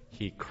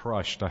 He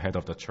crushed the head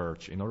of the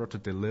church. In order to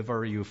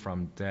deliver you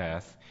from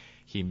death,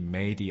 He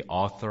made the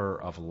author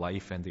of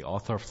life and the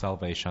author of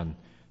salvation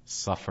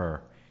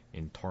suffer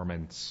in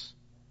torments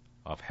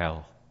of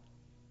hell.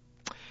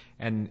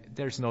 And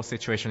there's no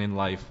situation in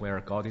life where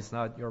God is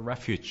not your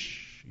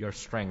refuge, your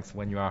strength,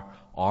 when you are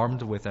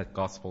armed with that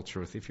gospel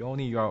truth. If you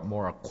only you are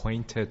more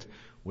acquainted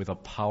with the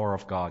power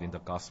of God in the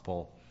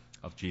gospel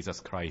of Jesus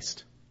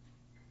Christ.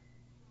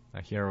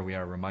 Now here we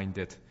are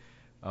reminded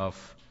of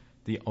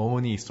the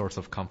only source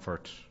of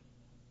comfort,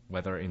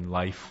 whether in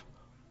life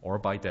or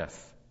by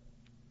death,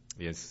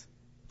 is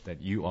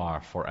that you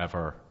are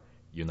forever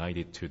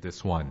united to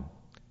this one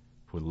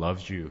who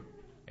loves you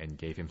and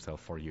gave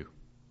Himself for you.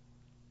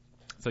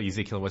 So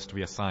Ezekiel was to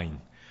be a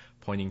sign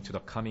pointing to the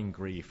coming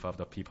grief of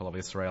the people of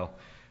Israel,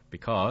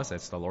 because,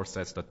 as the Lord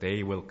says, the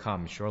day will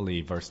come,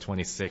 surely, verse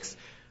 26,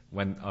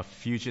 when a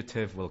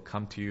fugitive will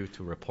come to you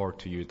to report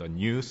to you the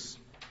news.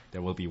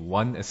 There will be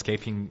one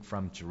escaping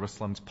from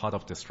Jerusalem's pot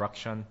of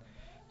destruction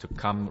to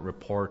come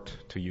report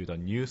to you the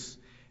news.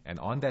 And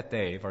on that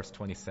day, verse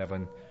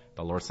 27,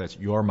 the Lord says,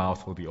 your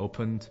mouth will be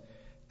opened.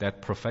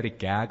 That prophetic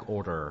gag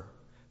order,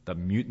 the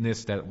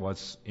muteness that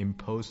was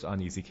imposed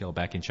on Ezekiel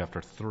back in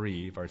chapter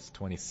 3, verse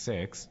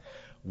 26,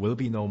 will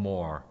be no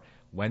more.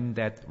 When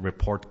that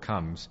report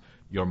comes,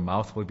 your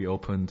mouth will be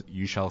opened,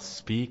 you shall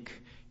speak,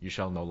 you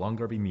shall no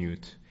longer be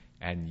mute,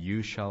 and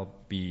you shall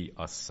be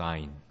a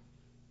sign.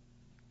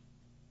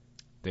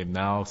 They've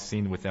now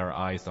seen with their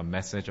eyes the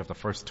message of the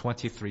first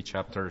 23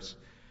 chapters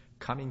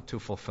coming to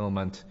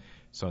fulfillment.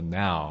 So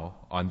now,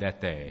 on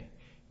that day,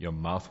 your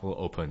mouth will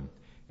open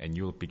and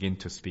you will begin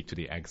to speak to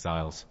the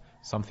exiles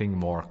something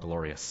more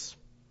glorious.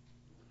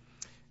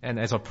 And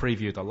as a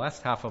preview, the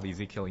last half of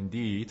Ezekiel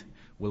indeed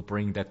will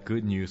bring that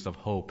good news of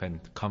hope and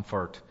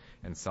comfort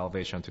and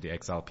salvation to the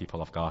exiled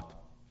people of God.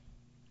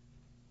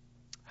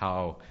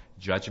 How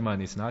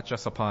judgment is not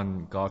just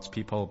upon God's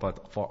people,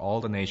 but for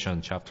all the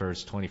nation,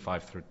 chapters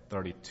 25 through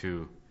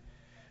 32.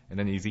 And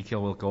then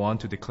Ezekiel will go on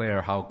to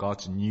declare how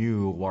God's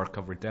new work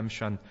of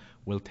redemption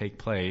will take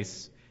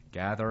place,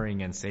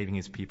 gathering and saving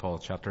His people,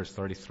 chapters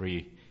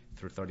 33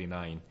 through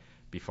 39,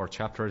 before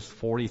chapters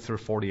 40 through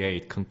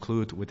 48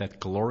 conclude with that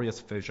glorious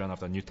vision of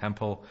the new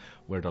temple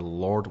where the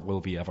Lord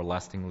will be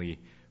everlastingly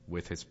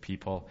with His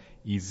people.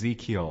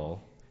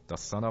 Ezekiel, the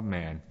Son of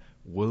Man,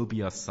 will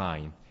be a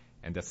sign,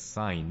 and a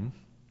sign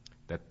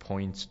that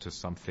points to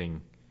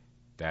something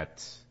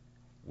that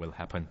will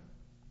happen.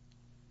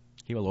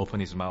 He will open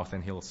His mouth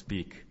and He'll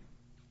speak.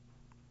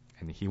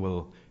 And He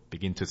will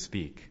begin to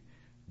speak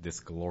this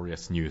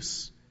glorious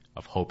news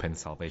of hope and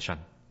salvation.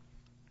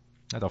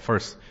 Now, the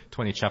first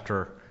 20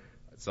 chapters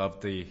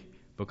of the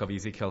book of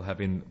Ezekiel have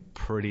been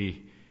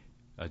pretty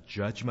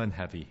judgment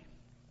heavy.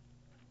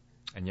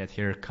 And yet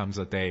here comes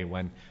a day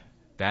when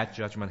that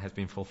judgment has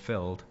been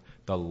fulfilled.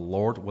 The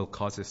Lord will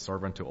cause his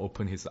servant to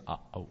open his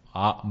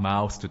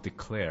mouth to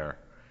declare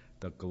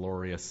the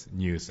glorious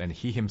news. And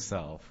he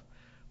himself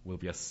will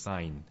be a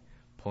sign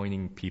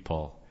pointing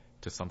people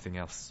to something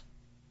else.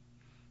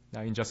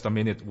 Now in just a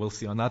minute, we'll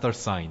see another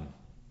sign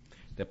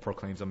that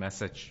proclaims a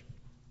message.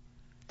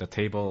 The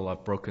table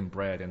of broken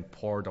bread and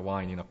pour the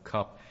wine in a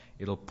cup.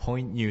 It'll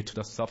point you to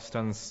the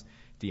substance,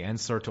 the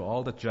answer to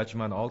all the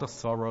judgment, all the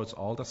sorrows,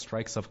 all the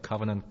strikes of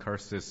covenant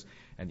curses,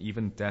 and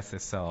even death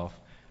itself.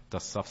 The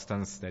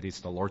substance that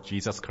is the Lord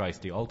Jesus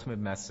Christ, the ultimate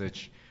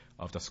message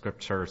of the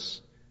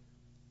scriptures.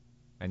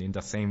 And in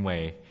the same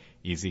way,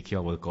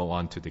 Ezekiel will go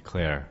on to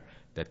declare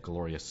that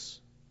glorious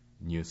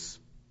news.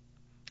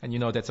 And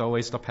that's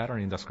always the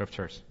pattern in the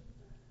scriptures.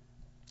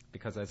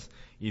 Because as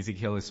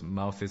Ezekiel's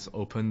mouth is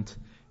opened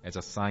as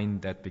a sign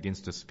that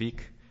begins to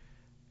speak,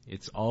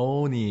 it's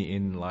only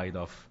in light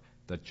of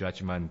the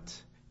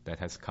judgment that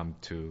has come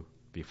to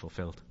be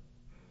fulfilled.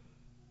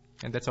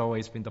 And that's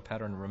always been the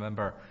pattern.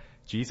 Remember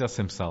Jesus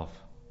himself,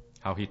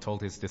 how he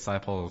told his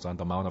disciples on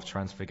the Mount of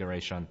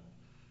Transfiguration.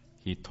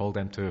 He told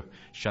them to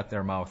shut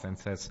their mouth and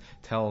says,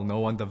 "Tell no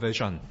one the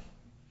vision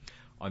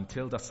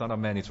until the Son of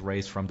Man is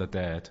raised from the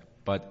dead.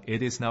 But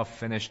it is now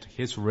finished.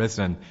 He's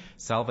risen.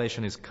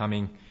 Salvation is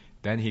coming."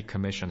 Then he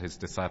commissioned his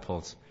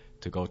disciples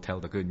to go tell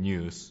the good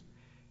news.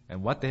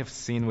 And what they have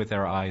seen with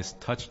their eyes,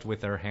 touched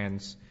with their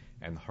hands,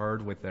 and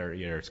heard with their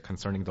ears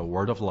concerning the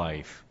word of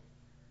life,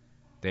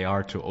 they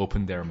are to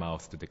open their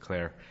mouths to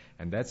declare.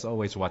 And that's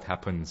always what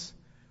happens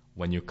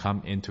when you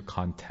come into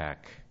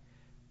contact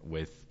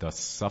with the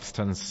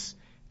substance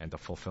and the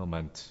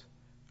fulfillment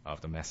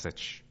of the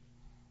message.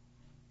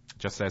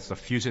 Just as the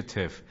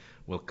fugitive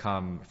will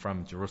come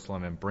from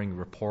Jerusalem and bring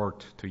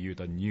report to you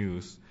the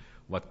news,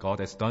 what God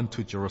has done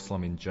to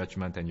Jerusalem in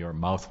judgment, and your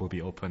mouth will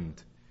be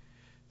opened.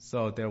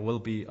 So there will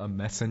be a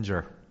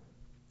messenger,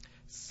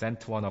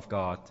 sent one of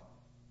God,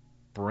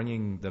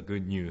 bringing the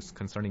good news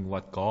concerning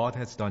what God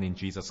has done in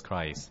Jesus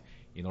Christ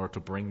in order to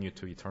bring you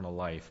to eternal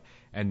life.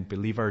 And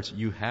believers,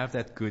 you have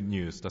that good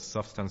news, the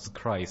substance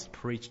Christ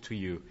preached to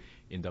you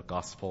in the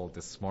gospel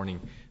this morning.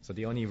 So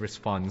the only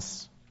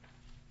response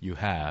you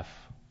have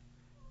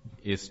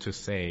is to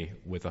say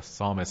with a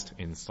psalmist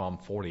in Psalm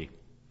 40.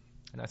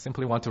 And I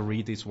simply want to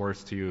read these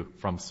words to you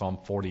from Psalm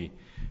 40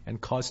 and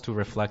cause to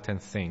reflect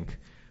and think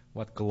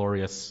what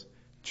glorious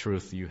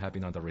truth you have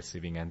been on the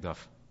receiving end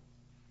of.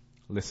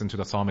 Listen to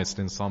the psalmist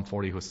in Psalm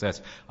 40 who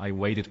says, "I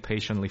waited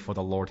patiently for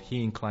the Lord.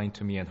 He inclined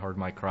to me and heard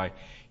my cry.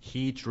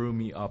 He drew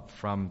me up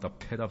from the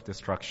pit of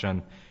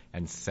destruction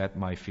and set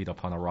my feet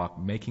upon a rock,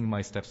 making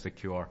my steps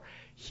secure.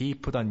 He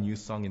put a new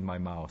song in my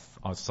mouth,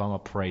 a song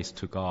of praise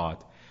to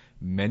God.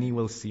 Many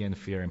will see and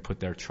fear and put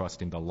their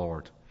trust in the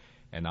Lord.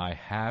 And I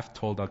have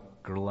told the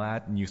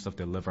glad news of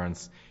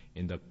deliverance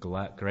in the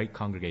great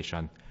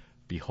congregation.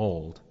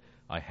 Behold,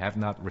 I have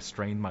not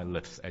restrained my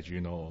lips, as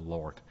you know, O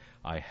Lord.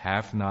 I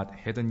have not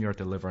hidden your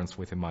deliverance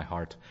within my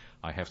heart.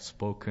 I have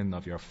spoken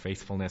of your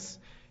faithfulness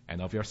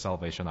and of your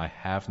salvation. I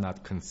have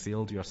not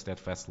concealed your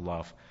steadfast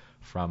love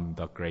from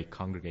the great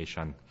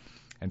congregation."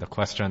 And the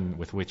question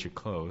with which you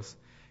close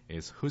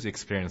is, whose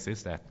experience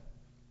is that?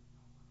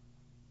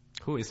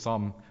 Who is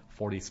Psalm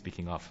 40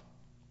 speaking of?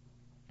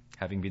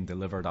 Having been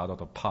delivered out of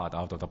the pot,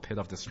 out of the pit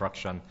of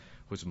destruction,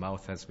 whose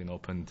mouth has been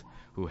opened,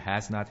 who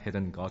has not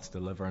hidden God's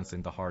deliverance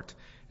in the heart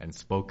and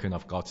spoken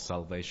of God's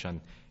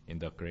salvation in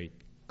the great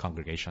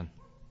congregation.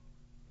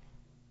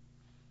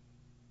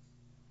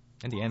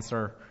 And the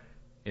answer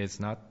is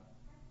not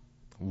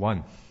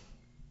one.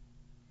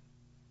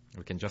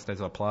 We can just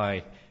as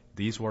apply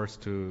these words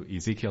to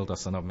Ezekiel, the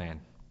Son of Man.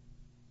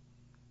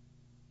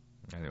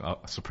 And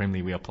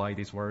supremely, we apply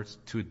these words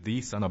to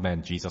the Son of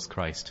Man, Jesus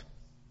Christ,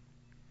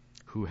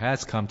 who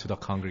has come to the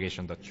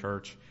congregation, the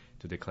church,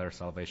 to declare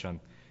salvation.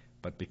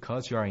 But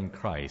because you are in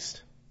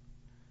Christ,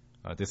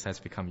 this has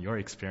become your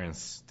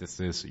experience. This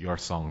is your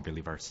song,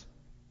 believers.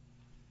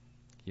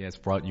 He has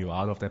brought you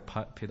out of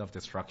that pit of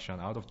destruction,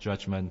 out of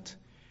judgment.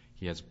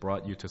 He has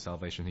brought you to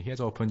salvation. He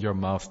has opened your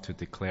mouth to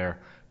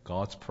declare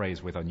God's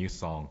praise with a new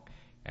song.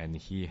 And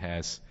He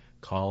has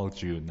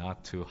called you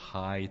not to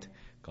hide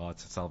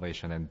God's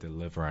salvation and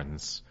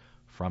deliverance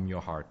from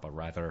your heart, but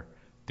rather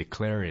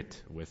declare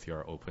it with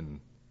your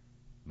open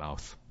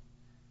mouth.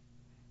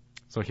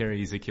 So here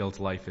Ezekiel's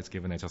life is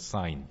given as a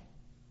sign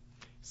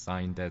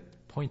that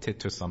pointed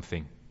to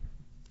something,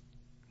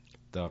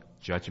 the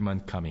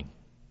judgment coming.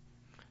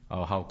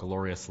 Oh, how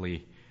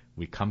gloriously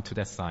we come to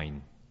that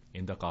sign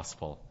in the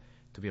gospel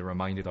to be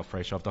reminded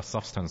afresh of the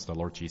substance, the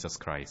Lord Jesus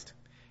Christ.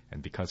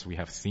 And because we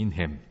have seen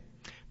Him,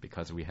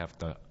 because we have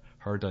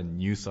heard the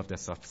news of the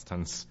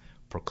substance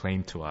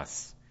proclaimed to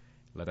us,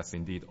 let us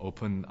indeed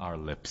open our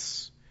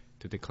lips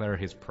to declare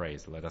His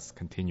praise. Let us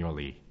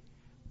continually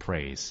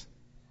praise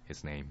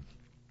His name.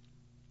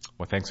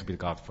 Well, thanks be to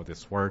God for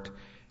this word,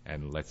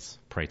 and let's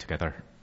pray together.